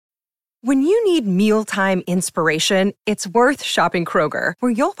When you need mealtime inspiration, it's worth shopping Kroger,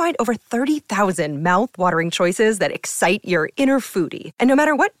 where you'll find over 30,000 mouth-watering choices that excite your inner foodie. And no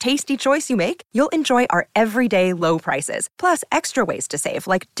matter what tasty choice you make, you'll enjoy our everyday low prices, plus extra ways to save,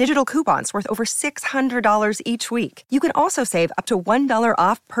 like digital coupons worth over $600 each week. You can also save up to $1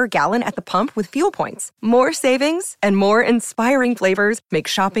 off per gallon at the pump with fuel points. More savings and more inspiring flavors make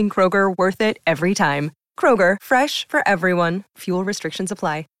shopping Kroger worth it every time. Kroger, fresh for everyone. Fuel restrictions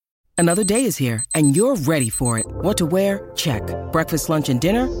apply. Another day is here, and you're ready for it. What to wear? Check. Breakfast, lunch, and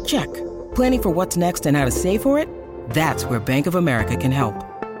dinner? Check. Planning for what's next and how to save for it? That's where Bank of America can help.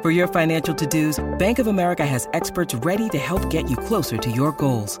 For your financial to-dos, Bank of America has experts ready to help get you closer to your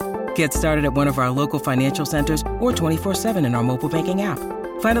goals. Get started at one of our local financial centers or 24/7 in our mobile banking app.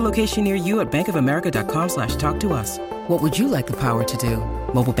 Find a location near you at bankofamerica.com/talktous. What would you like the power to do?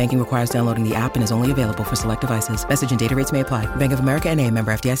 Mobile banking requires downloading the app and is only available for select devices. Message and data rates may apply. Bank of America N.A.,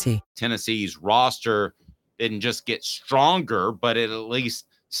 member FDIC. Tennessee's roster didn't just get stronger, but it at least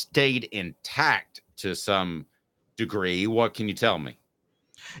stayed intact to some degree. What can you tell me?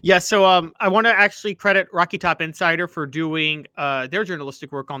 Yeah, so I want to actually credit Rocky Top Insider for doing their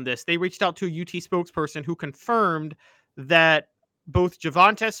journalistic work on this. They reached out to a UT spokesperson who confirmed that both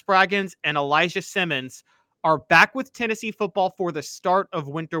Javontez, Spraggins, and Elijah Simmons are back with Tennessee football for the start of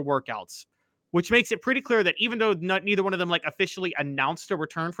winter workouts, which makes it pretty clear that even though neither one of them like officially announced a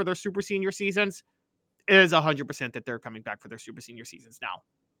return for their super senior seasons, it is 100% that they're coming back for their super senior seasons now.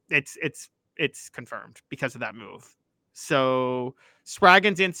 It's confirmed because of that move. So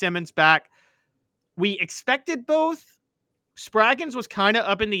Spraggins and Simmons back. We expected both. Spraggins was kind of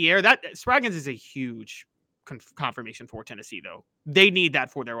up in the air. That Spraggins is a huge confirmation for Tennessee, though. They need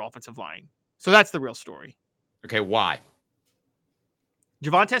that for their offensive line. So that's the real story. Okay, why?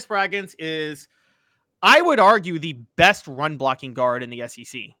 Javontez Spraggins is, I would argue, the best run blocking guard in the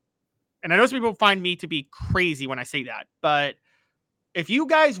SEC. And I know some people find me to be crazy when I say that, but if you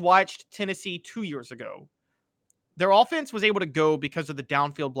guys watched Tennessee 2 years ago, their offense was able to go because of the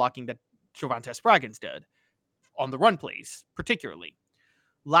downfield blocking that Javontez Spraggins did on the run plays, particularly.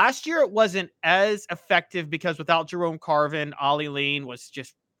 Last year, it wasn't as effective because without Jerome Carvin, Ollie Lane was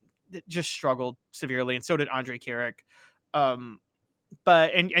just struggled severely, and so did Andre Carrick.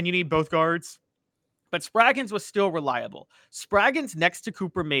 But you need both guards. But Spraggins was still reliable. Spraggins next to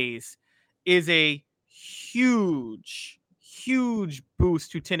Cooper Mays is a huge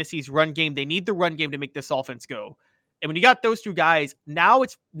boost to Tennessee's run game. They need the run game to make this offense go. And when you got those two guys, now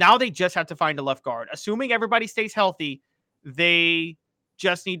they just have to find a left guard. Assuming everybody stays healthy, they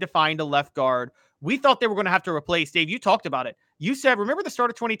just need to find a left guard. We thought they were going to have to replace, Dave, you talked about it. You said, remember the start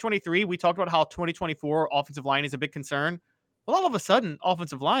of 2023, we talked about how 2024 offensive line is a big concern. Well, all of a sudden,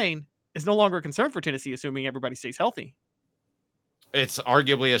 offensive line is no longer a concern for Tennessee, assuming everybody stays healthy. It's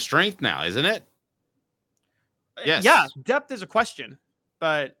arguably a strength now, isn't it? Yes. Yeah, depth is a question,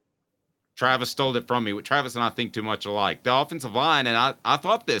 but Travis stole it from me. Travis and I think too much alike. The offensive line, and I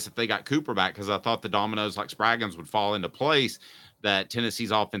thought this if they got Cooper back, because I thought the dominoes like Spraggins would fall into place, that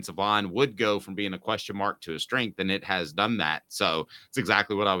Tennessee's offensive line would go from being a question mark to a strength, and it has done that. So it's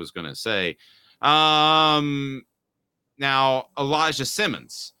exactly what I was going to say. Now, Elijah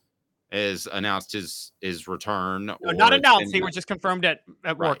Simmons has announced his return. No, not announced. They were just confirmed at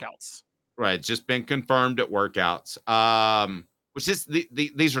workouts. Right. It's just been confirmed at workouts. Which is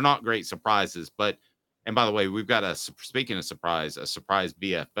these are not great surprises, but, and by the way, we've got speaking of surprise, a surprise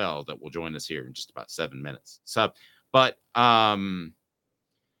BFL that will join us here in just about 7 minutes. So, but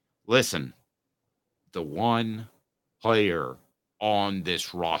listen, the one player on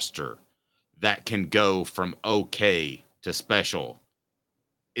this roster that can go from okay to special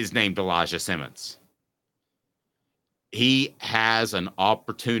is named Elijah Simmons. He has an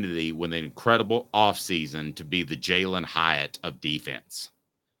opportunity with an incredible offseason to be the Jalen Hyatt of defense.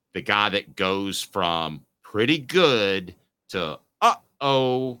 The guy that goes from pretty good to,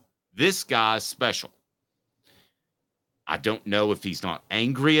 this guy's special. I don't know if he's not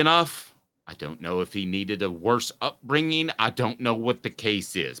angry enough. I don't know if he needed a worse upbringing. I don't know what the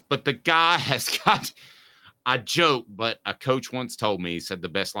case is. But the guy has got, I joke, but a coach once told me, he said the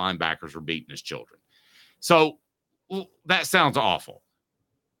best linebackers were beating his children. So, that sounds awful,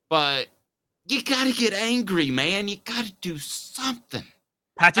 but you got to get angry, man. You got to do something.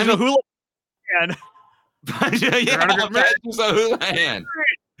 Patches a hula. Patches a hula.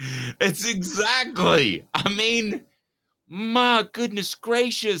 It's exactly. I mean, my goodness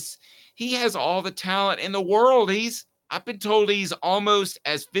gracious. He has all the talent in the world. I've been told he's almost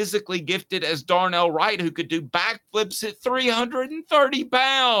as physically gifted as Darnell Wright, who could do backflips at 330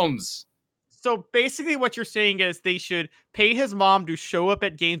 pounds. So basically what you're saying is they should pay his mom to show up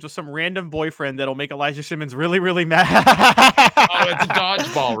at games with some random boyfriend that'll make Elijah Simmons really, really mad. Oh, it's a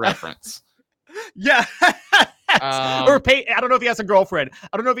dodgeball reference. Yeah. Or pay, I don't know if he has a girlfriend.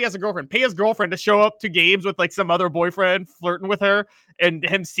 Pay his girlfriend to show up to games with like some other boyfriend flirting with her and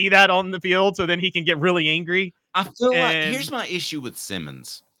him see that on the field so then he can get really angry. I feel like here's my issue with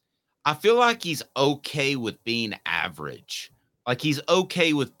Simmons. I feel like he's okay with being average. Like he's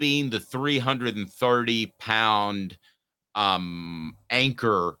okay with being the 330-pound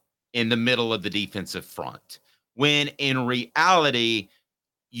anchor in the middle of the defensive front. When in reality,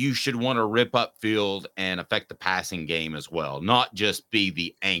 you should want to rip up field and affect the passing game as well, not just be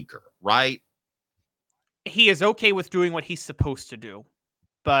the anchor, right? He is okay with doing what he's supposed to do,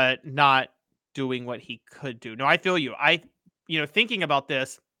 but not doing what he could do. No, I feel you. Thinking about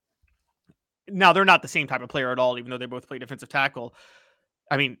this, now they're not the same type of player at all, even though they both play defensive tackle.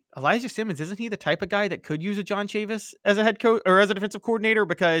 I mean, Elijah Simmons, isn't he the type of guy that could use a John Chavis as a head coach or as a defensive coordinator?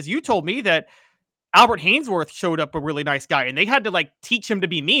 Because you told me that Albert Hainsworth showed up a really nice guy, and they had to like teach him to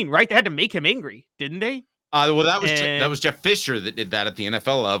be mean, right? They had to make him angry, didn't they? Well, that was Jeff Fisher that did that at the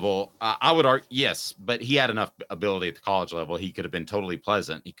NFL level. I would argue, yes, but he had enough ability at the college level. He could have been totally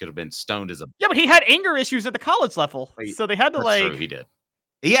pleasant. He could have been stoned as a but he had anger issues at the college level, so they had to That's true, he did.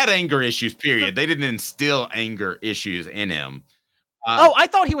 He had anger issues. Period. They didn't instill anger issues in him. I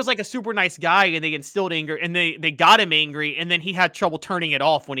thought he was like a super nice guy, and they instilled anger, and they got him angry, and then he had trouble turning it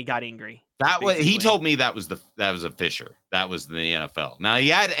off when he got angry. He told me that was a Fisher. That was the NFL. Now he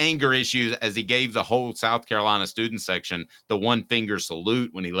had anger issues as he gave the whole South Carolina student section the one finger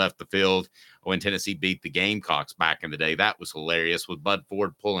salute when he left the field when Tennessee beat the Gamecocks back in the day. That was hilarious with Bud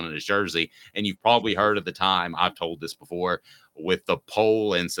Ford pulling in his jersey. And you've probably heard of the time, I've told this before, with the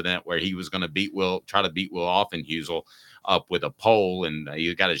pole incident where he was going to try to beat Will Offenhusel up with a pole, and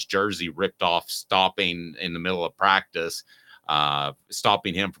he got his jersey ripped off, stopping in the middle of practice.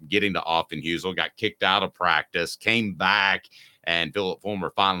 Stopping him from getting to Offenhusel, got kicked out of practice, came back, and Philip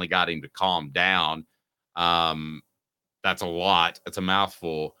Fulmer finally got him to calm down. That's a lot. That's a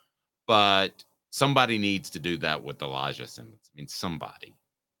mouthful. But somebody needs to do that with Elijah Simmons. I mean, somebody.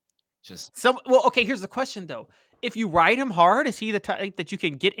 Okay, here's the question, though. If you ride him hard, is he the type that you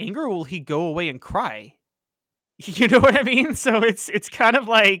can get angry, or will he go away and cry? You know what I mean? So it's kind of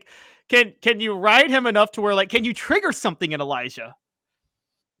like, can you ride him enough to where, like, can you trigger something in Elijah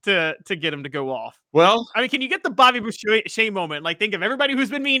to get him to go off? Well, I mean, can you get the Bobby Boucher moment? Like, think of everybody who's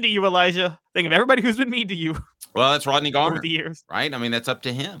been mean to you, Elijah. Think of everybody who's been mean to you. Well, that's Rodney Garner over the years, right? I mean, that's up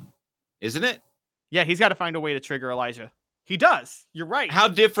to him, isn't it? Yeah, he's got to find a way to trigger Elijah. He does. You're right. How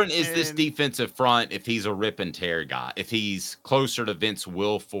different is this defensive front if he's a rip and tear guy? If he's closer to Vince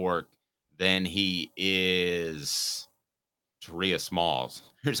Wilfork than he is Taria Smalls?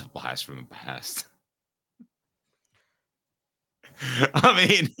 Here's a blast from the past.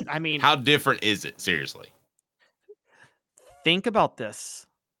 I mean, how different is it? Seriously. Think about this.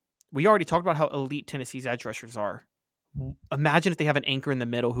 We already talked about how elite Tennessee's edge rushers are. Imagine if they have an anchor in the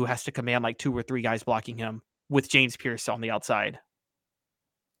middle who has to command like 2 or 3 guys blocking him with James Pierce on the outside.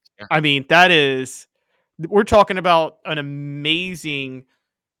 Yeah. I mean, we're talking about an amazing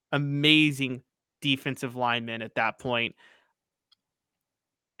defensive lineman at that point.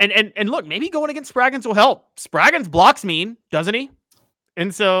 And look, maybe going against Spraggins will help. Spraggins blocks mean, doesn't he?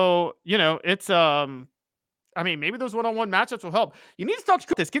 And so, it's I mean, maybe those one-on-one matchups will help. You need to talk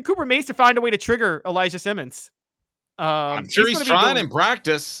to this. Get Cooper Mace to find a way to trigger Elijah Simmons. I'm sure he's trying in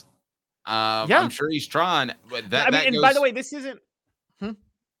practice. Yeah. I'm sure he's trying. But by the way, this isn't.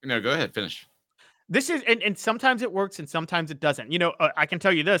 No, go ahead, finish. This is, and sometimes it works and sometimes it doesn't. I can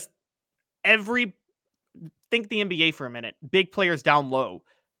tell you this. Think the NBA for a minute. Big players down low.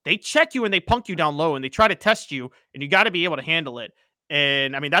 They check you and they punk you down low and they try to test you, and you got to be able to handle it.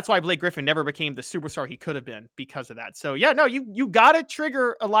 And I mean, that's why Blake Griffin never became the superstar he could have been because of that. So yeah, no, you got to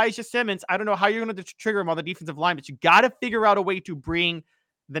trigger Elijah Simmons. I don't know how you're going to trigger him on the defensive line, but you got to figure out a way to bring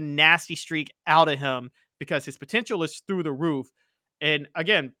the nasty streak out of him because his potential is through the roof. And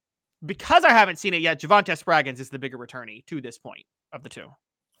again, because I haven't seen it yet, Javontez Spraggins is the bigger returnee to this point of the two.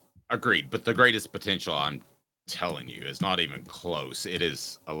 Agreed. But the greatest potential, I'm telling you, is not even close. It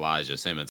is Elijah Simmons.